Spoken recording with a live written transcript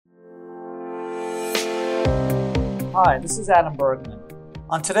Hi, this is Adam Bergman.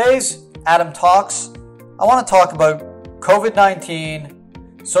 On today's Adam Talks, I want to talk about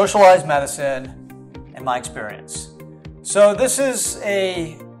COVID-19, socialized medicine, and my experience. So this is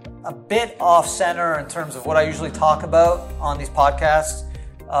a bit off center in terms of what I usually talk about on these podcasts.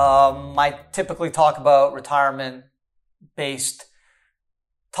 I typically talk about retirement-based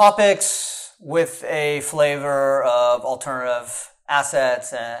topics with a flavor of alternative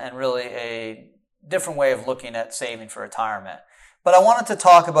assets and really a different way of looking at saving for retirement. But I wanted to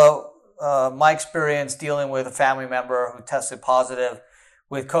talk about my experience dealing with a family member who tested positive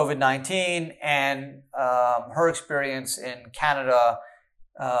with COVID-19 and her experience in Canada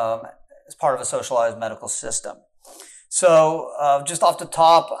as part of a socialized medical system. So just off the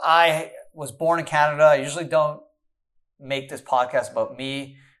top, I was born in Canada. I usually don't make this podcast about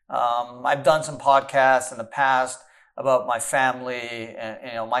me. I've done some podcasts in the past about my family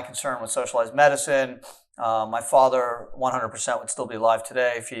and my concern with socialized medicine. My father 100% would still be alive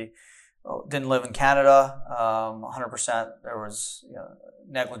today if he didn't live in Canada. 100% there was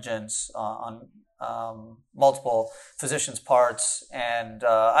negligence on multiple physicians' parts, and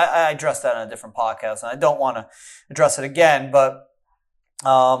I addressed that in a different podcast, and I don't want to address it again. But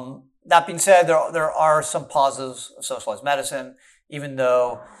that being said, there are some positives of socialized medicine, even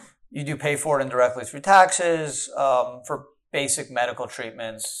though you do pay for it indirectly through taxes. For basic medical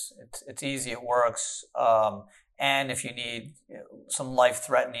treatments, it's easy, it works. And if you need some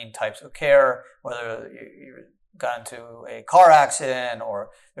life-threatening types of care, whether you got into a car accident or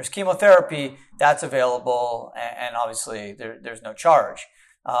there's chemotherapy, that's available, and obviously there's no charge.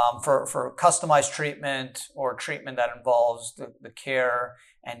 For customized treatment or treatment that involves the care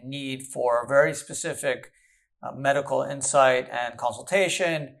and need for very specific medical insight and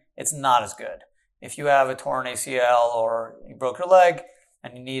consultation, it's not as good. If you have a torn ACL or you broke your leg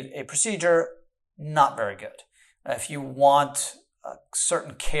and you need a procedure, not very good. If you want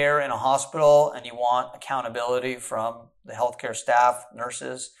certain care in a hospital and you want accountability from the healthcare staff,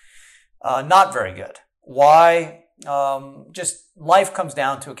 nurses, not very good. Why? Just life comes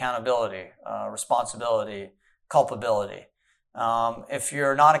down to accountability, responsibility, culpability. If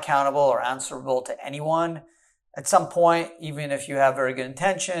you're not accountable or answerable to anyone, at some point, even if you have very good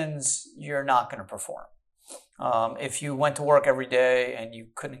intentions, you're not going to perform. If you went to work every day and you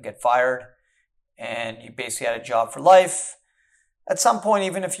couldn't get fired and you basically had a job for life, at some point,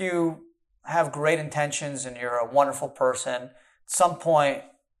 even if you have great intentions and you're a wonderful person, at some point,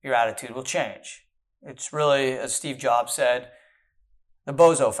 your attitude will change. It's really, as Steve Jobs said, the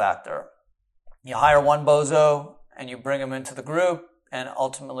bozo factor. You hire one bozo and you bring him into the group, and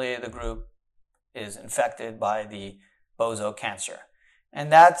ultimately the group is infected by the bozo cancer. And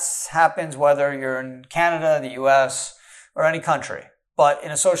that happens whether you're in Canada, the US, or any country. But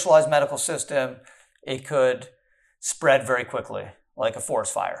in a socialized medical system, it could spread very quickly, like a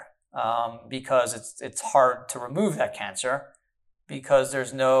forest fire, because it's hard to remove that cancer, because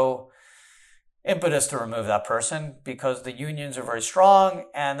there's no impetus to remove that person, because the unions are very strong,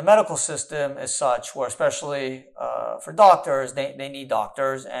 and the medical system is such where, especially for doctors, they need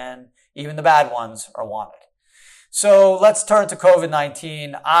doctors, and even the bad ones are wanted. So let's turn to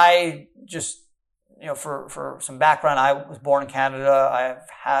COVID-19. I just, for some background, I was born in Canada. I've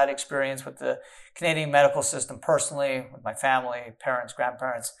had experience with the Canadian medical system personally, with my family, parents,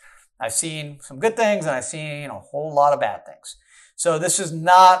 grandparents. I've seen some good things and I've seen a whole lot of bad things. So this is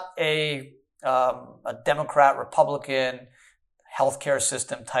not a Democrat, Republican healthcare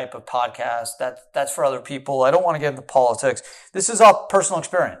system type of podcast. That's for other people. I don't want to get into politics. This is all personal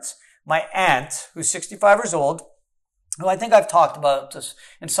experience. My aunt, who's 65 years old, who I think I've talked about this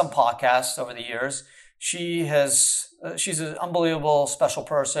in some podcasts over the years, she's an unbelievable special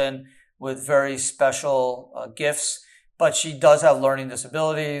person with very special gifts, but she does have learning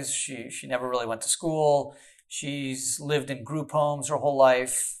disabilities. She never really went to school. She's lived in group homes her whole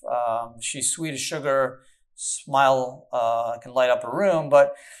life. She's sweet as sugar, smile can light up her room,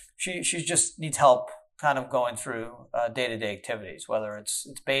 but she just needs help kind of going through day-to-day activities, whether it's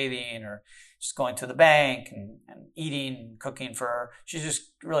bathing or just going to the bank and eating, cooking for her. She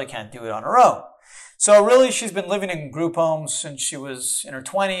just really can't do it on her own. So really, she's been living in group homes since she was in her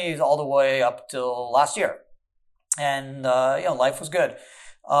 20s all the way up till last year. And, life was good.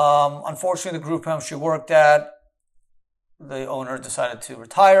 Unfortunately, the group home she worked at, the owner decided to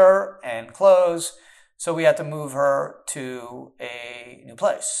retire and close. So we had to move her to a new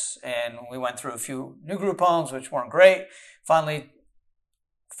place. And we went through a few new group homes, which weren't great. Finally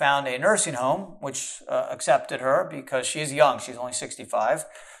found a nursing home, which accepted her because she's young. She's only 65.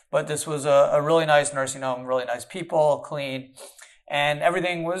 But this was a really nice nursing home, really nice people, clean. And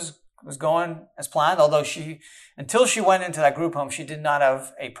everything was was going as planned, although until she went into that group home, she did not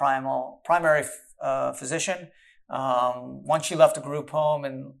have a primary physician. Once she left the group home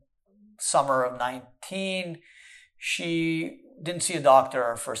in summer of 19, she didn't see a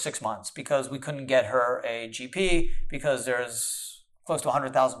doctor for 6 months because we couldn't get her a GP because there's close to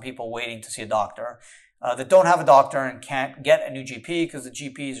 100,000 people waiting to see a doctor that don't have a doctor and can't get a new GP because the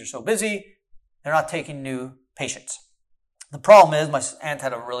GPs are so busy, they're not taking new patients. The problem is my aunt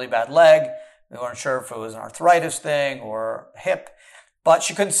had a really bad leg. We weren't sure if it was an arthritis thing or hip, but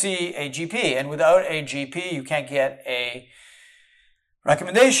she couldn't see a GP. And without a GP, you can't get a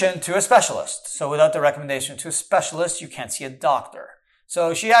recommendation to a specialist. So without the recommendation to a specialist, you can't see a doctor.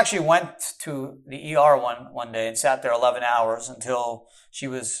 So she actually went to the ER one day and sat there 11 hours until she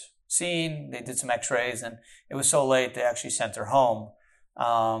was seen. They did some x-rays and it was so late they actually sent her home.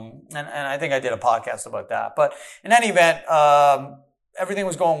 And I think I did a podcast about that. But in any event, everything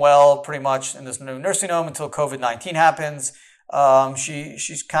was going well pretty much in this new nursing home until COVID-19 happens.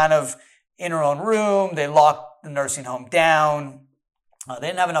 She's kind of in her own room. They locked the nursing home down. They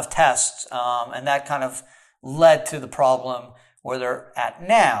didn't have enough tests, and that kind of led to the problem where they're at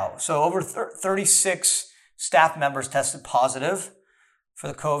now. So over 36 staff members tested positive for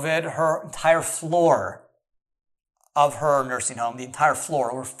the COVID. Her entire floor of her nursing home, the entire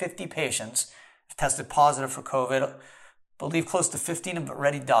floor, over 50 patients have tested positive for COVID. I believe close to 15 have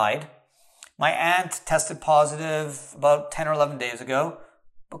already died. My aunt tested positive about 10 or 11 days ago,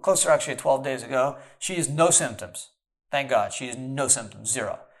 but closer actually to 12 days ago. She has no symptoms. Thank God. She has no symptoms,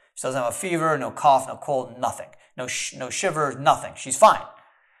 zero. She doesn't have a fever, no cough, no cold, nothing. No shivers, nothing. She's fine.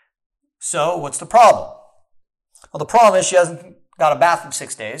 So what's the problem? Well, the problem is she hasn't got a bath in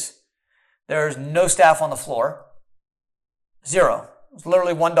 6 days. There's no staff on the floor. Zero. It's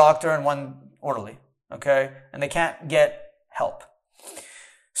literally one doctor and one orderly. Okay? And they can't get help.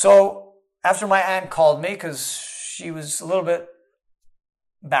 So after my aunt called me, because she was a little bit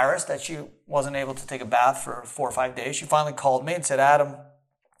embarrassed that she wasn't able to take a bath for 4 or 5 days, she finally called me and said, Adam,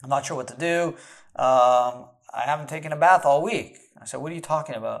 I'm not sure what to do. I haven't taken a bath all week. I said, what are you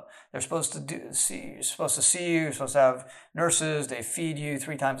talking about? They're supposed to see you, you're supposed to have nurses, they feed you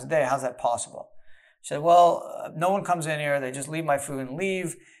 3 times a day. How's that possible? She said, well, no one comes in here. They just leave my food and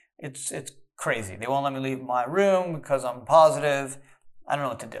leave. It's crazy. They won't let me leave my room because I'm positive. I don't know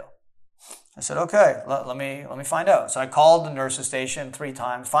what to do. I said, okay, let me find out. So I called the nurse's station 3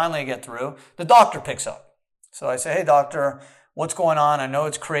 times. Finally, I get through. The doctor picks up. So I say, hey, doctor, what's going on? I know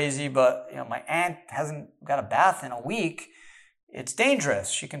it's crazy, but my aunt hasn't got a bath in a week. It's dangerous.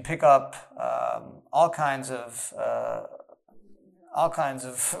 She can pick up all kinds of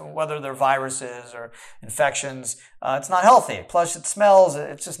whether they're viruses or infections. It's not healthy. Plus, it smells.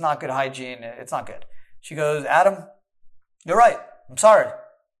 It's just not good hygiene. It's not good. She goes, Adam, you're right. I'm sorry.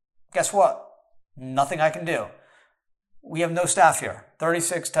 Guess what? Nothing I can do. We have no staff here.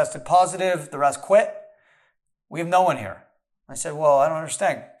 36 tested positive. The rest quit. We have no one here. I said, well, I don't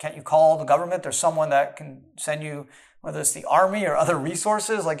understand. Can't you call the government? There's someone that can send you, whether it's the army or other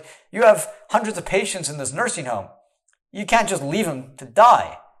resources. Like, you have hundreds of patients in this nursing home. You can't just leave them to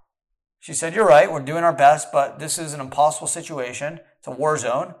die. She said, you're right. We're doing our best, but this is an impossible situation. It's a war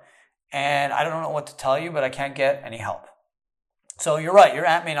zone. And I don't know what to tell you, but I can't get any help. So you're right. Your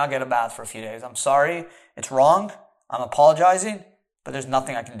aunt may not get a bath for a few days. I'm sorry. It's wrong. I'm apologizing, but there's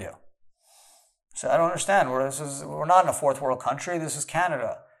nothing I can do. So I don't understand. We're not in a fourth world country. This is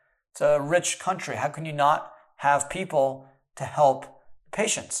Canada. It's a rich country. How can you not have people to help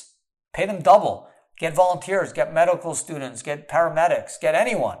patients? Pay them double. Get volunteers. Get medical students. Get paramedics. Get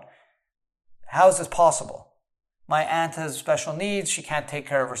anyone. How is this possible? My aunt has special needs. She can't take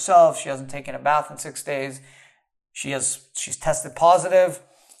care of herself. She hasn't taken a bath in 6 days. She's tested positive.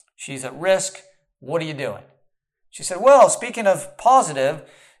 She's at risk. What are you doing? She said, well, speaking of positive,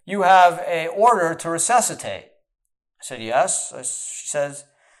 you have an order to resuscitate. I said, yes. She says,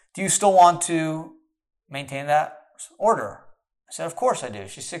 do you still want to maintain that order? I said, of course I do.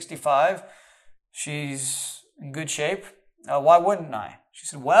 She's 65. She's in good shape. Why wouldn't I? She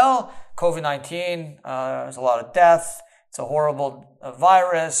said, well, COVID-19, there's a lot of death. It's a horrible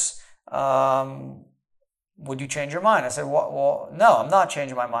virus. Would you change your mind? I said, well, no, I'm not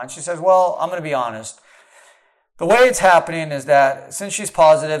changing my mind. She says, well, I'm going to be honest. The way it's happening is that since she's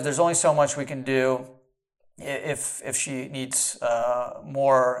positive, there's only so much we can do. If she needs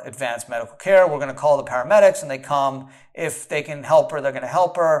more advanced medical care, we're going to call the paramedics and they come. If they can help her, they're going to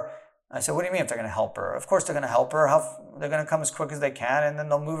help her. I said, what do you mean if they're going to help her? Of course they're going to help her. They're going to come as quick as they can and then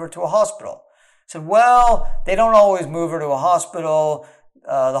they'll move her to a hospital. I said, well, they don't always move her to a hospital.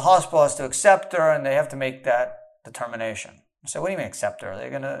 The hospital has to accept her and they have to make that determination. I said, what do you mean accept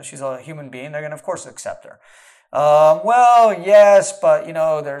her? She's a human being. They're going to, of course, accept her. Well, yes, but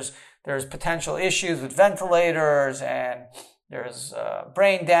there's potential issues with ventilators, and there's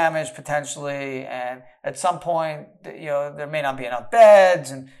brain damage potentially, and at some point, there may not be enough beds.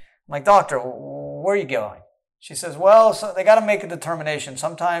 And I'm like, doctor, where are you going? She says, well, so they got to make a determination.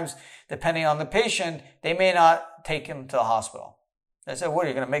 Sometimes, depending on the patient, they may not take him to the hospital. I said, what are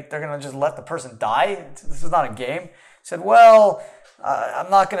you going to make? They're going to just let the person die? This is not a game. I said, well,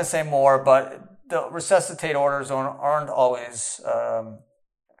 I'm not going to say more, but the resuscitate orders aren't always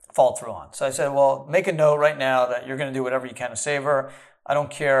fall through on. So I said, well, make a note right now that you're going to do whatever you can to save her. I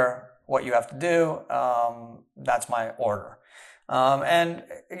don't care what you have to do. That's my order. And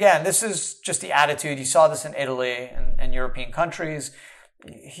again, this is just the attitude. You saw this in Italy and European countries.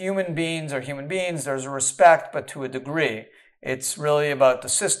 Human beings are human beings. There's a respect, but to a degree. It's really about the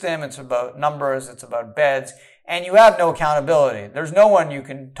system. It's about numbers. It's about beds. And you have no accountability. There's no one you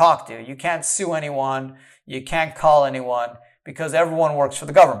can talk to. You can't sue anyone. You can't call anyone because everyone works for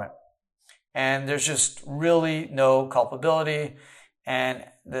the government. And there's just really no culpability and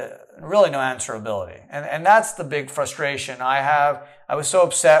really no answerability. And that's the big frustration I have. I was so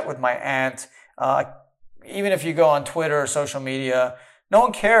upset with my aunt. Even if you go on Twitter or social media, no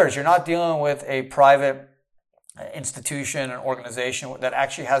one cares. You're not dealing with a private institution, an organization that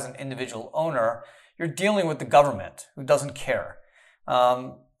actually has an individual owner. You're dealing with the government who doesn't care.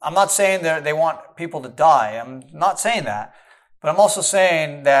 I'm not saying that they want people to die. I'm not saying that. But I'm also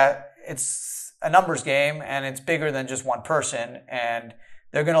saying that it's a numbers game and it's bigger than just one person. And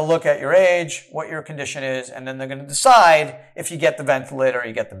they're going to look at your age, what your condition is, and then they're going to decide if you get the ventilator or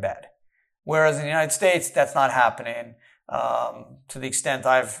you get the bed. Whereas in the United States, that's not happening. To the extent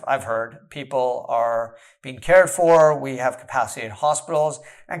I've heard, people are being cared for. We have capacity in hospitals,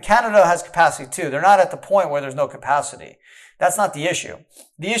 and Canada has capacity too. They're not at the point where there's no capacity. That's not the issue.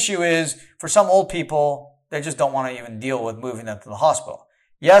 The issue is for some old people, they just don't want to even deal with moving them to the hospital.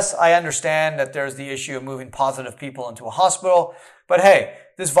 Yes, I understand that there's the issue of moving positive people into a hospital, but hey,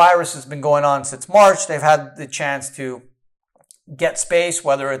 this virus has been going on since March. They've had the chance to get space,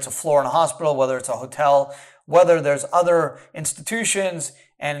 whether it's a floor in a hospital, whether it's a hotel, whether there's other institutions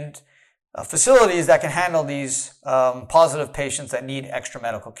and facilities that can handle these positive patients that need extra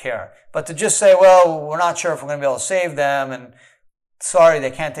medical care. But to just say, well, we're not sure if we're going to be able to save them, and sorry,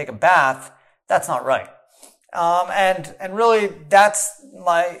 they can't take a bath, that's not right. And really, that's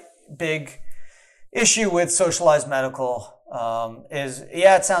my big issue with socialized medical.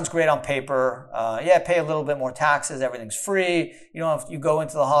 It sounds great on paper. Pay a little bit more taxes. Everything's free. You go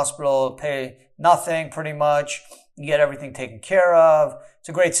into the hospital, pay nothing pretty much. You get everything taken care of. It's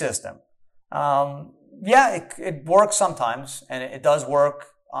a great system. It works sometimes, and it does work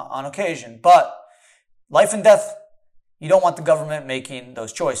on occasion. But life and death, you don't want the government making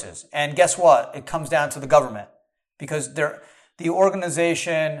those choices. And guess what? It comes down to the government because the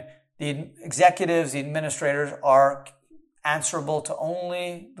organization, the executives, the administrators are answerable to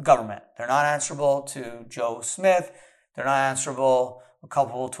only the government. They're not answerable to Joe Smith. They're not answerable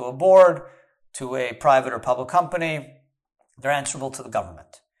to a board, to a private or public company. They're answerable to the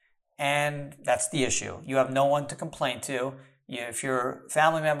government. And that's the issue. You have no one to complain to. If your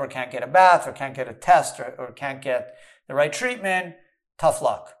family member can't get a bath or can't get a test or can't get the right treatment, tough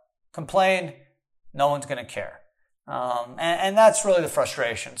luck. Complain, no one's going to care. And that's really the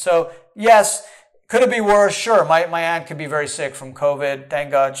frustration. So yes, could it be worse? Sure. My aunt could be very sick from COVID.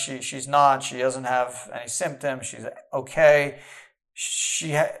 Thank God she's not. She doesn't have any symptoms. She's okay.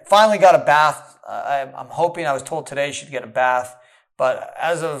 She finally got a bath. I'm hoping, I was told today she'd get a bath. But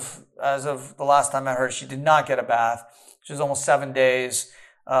as of the last time I heard, she did not get a bath. She was almost 7 days.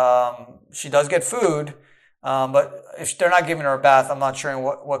 She does get food. But if they're not giving her a bath, I'm not sure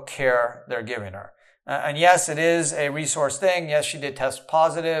what care they're giving her. And yes, it is a resource thing. Yes, she did test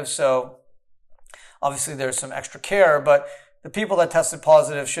positive. So obviously there's some extra care, but the people that tested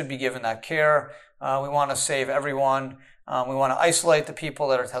positive should be given that care. We want to save everyone. We want to isolate the people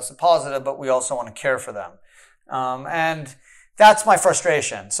that are tested positive, but we also want to care for them. And that's my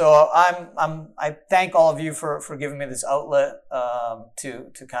frustration. So I thank all of you for giving me this outlet,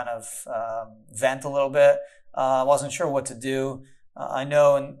 to kind of, vent a little bit. I wasn't sure what to do. I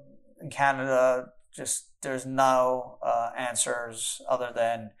know in Canada, there's no, answers other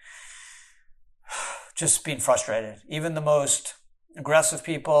than just being frustrated. Even the most aggressive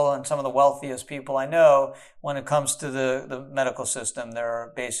people and some of the wealthiest people I know, when it comes to the medical system,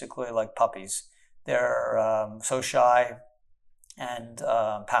 they're basically like puppies. They're, so shy and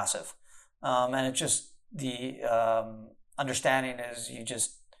passive. And it just, the understanding is you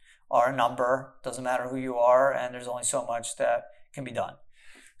just are a number. Doesn't matter who you are, and there's only so much that can be done.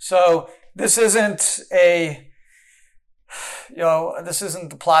 So this isn't this isn't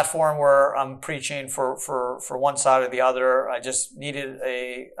the platform where I'm preaching for one side or the other. I just needed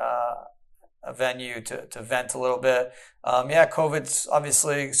a venue to vent a little bit. COVID's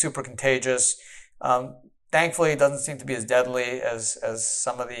obviously super contagious. Thankfully, it doesn't seem to be as deadly as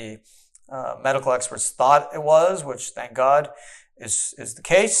some of the medical experts thought it was, which thank God is the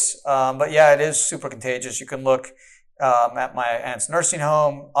case. But yeah, it is super contagious. You can look at my aunt's nursing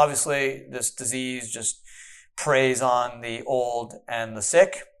home. Obviously, this disease just preys on the old and the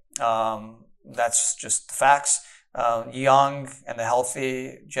sick. That's just the facts. Young and the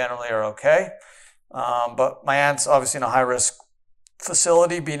healthy generally are okay. But my aunt's obviously in a high-risk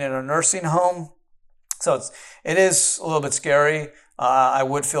facility, being in a nursing home. So it is a little bit scary. I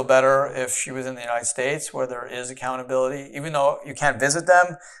would feel better if she was in the United States, where there is accountability. Even though you can't visit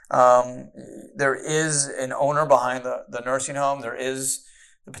them, there is an owner behind the nursing home. There is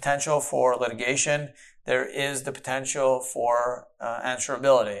the potential for litigation. There is the potential for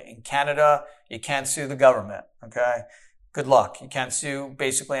answerability. In Canada, you can't sue the government, okay? Good luck. You can't sue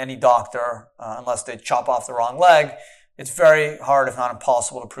basically any doctor unless they chop off the wrong leg. It's very hard, if not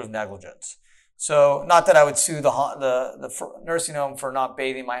impossible, to prove negligence. So not that I would sue the nursing home for not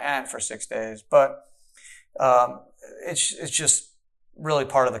bathing my aunt for 6 days, but it's just really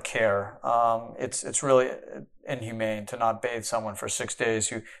part of the care. It's really inhumane to not bathe someone for 6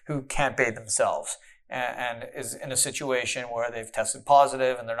 days who can't bathe themselves and is in a situation where they've tested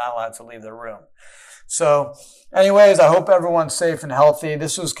positive and they're not allowed to leave their room. So anyways, I hope everyone's safe and healthy.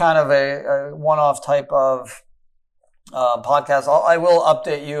 This was kind of a one-off type of podcast. I will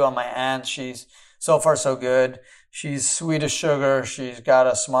update you on my aunt. She's so far so good. She's sweet as sugar. She's got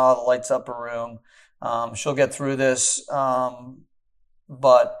a smile that lights up her room. She'll get through this.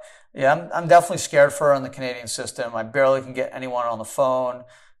 But yeah, I'm definitely scared for her in the Canadian system. I barely can get anyone on the phone.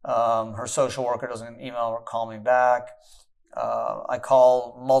 Her social worker doesn't email or call me back. I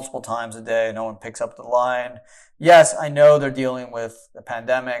call multiple times a day. No one picks up the line. Yes, I know they're dealing with the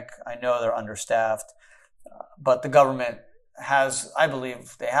pandemic. I know they're understaffed. But the government has, I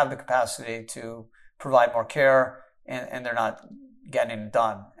believe, they have the capacity to provide more care, and they're not getting it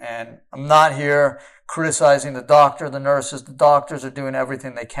done. And I'm not here criticizing the doctor, the nurses. The doctors are doing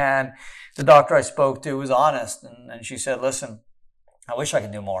everything they can. The doctor I spoke to was honest, and she said, listen, I wish I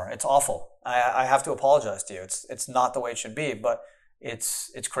could do more. It's awful. I have to apologize to you. It's not the way it should be, but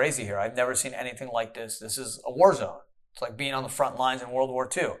it's crazy here. I've never seen anything like this. This is a war zone. It's like being on the front lines in World War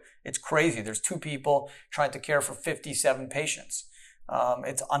II. It's crazy. There's 2 people trying to care for 57 patients.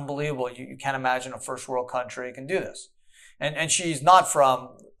 It's unbelievable. You can't imagine a first world country can do this. And she's not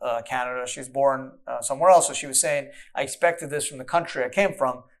from Canada. She was born somewhere else. So she was saying, I expected this from the country I came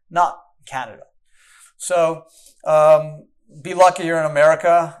from, not Canada. So be lucky you're in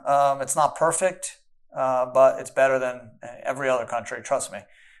America. It's not perfect, but it's better than every other country. Trust me.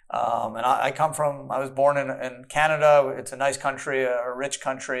 And I was born in Canada. It's a nice country, a rich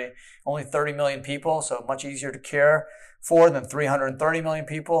country, only 30 million people, so much easier to care for than 330 million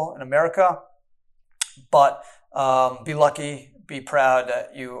people in America. But be lucky, be proud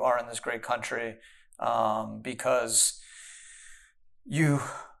that you are in this great country, because you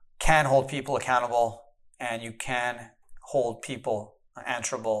can hold people accountable and you can hold people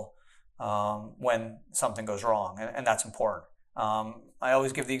answerable when something goes wrong, and that's important. I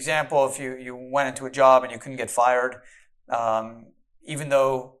always give the example, if you went into a job and you couldn't get fired, even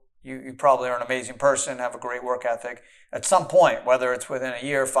though you probably are an amazing person, have a great work ethic, at some point, whether it's within a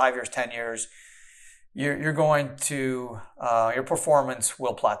year, 5 years, 10 years, you're going to, your performance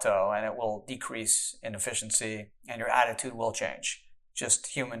will plateau and it will decrease in efficiency and your attitude will change. Just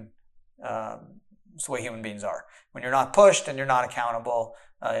human, it's the way human beings are. When you're not pushed and you're not accountable,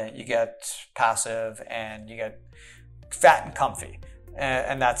 you get passive and you get fat and comfy.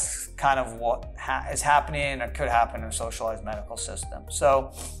 And that's kind of what is happening or could happen in a socialized medical system.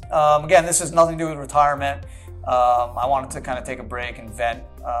 So again, this has nothing to do with retirement. I wanted to kind of take a break and vent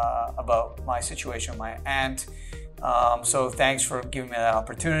about my situation with my aunt. So thanks for giving me that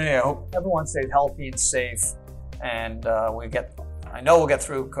opportunity. I hope everyone stays healthy and safe, and I know we'll get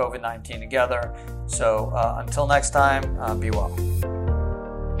through COVID-19 together. So until next time, be well.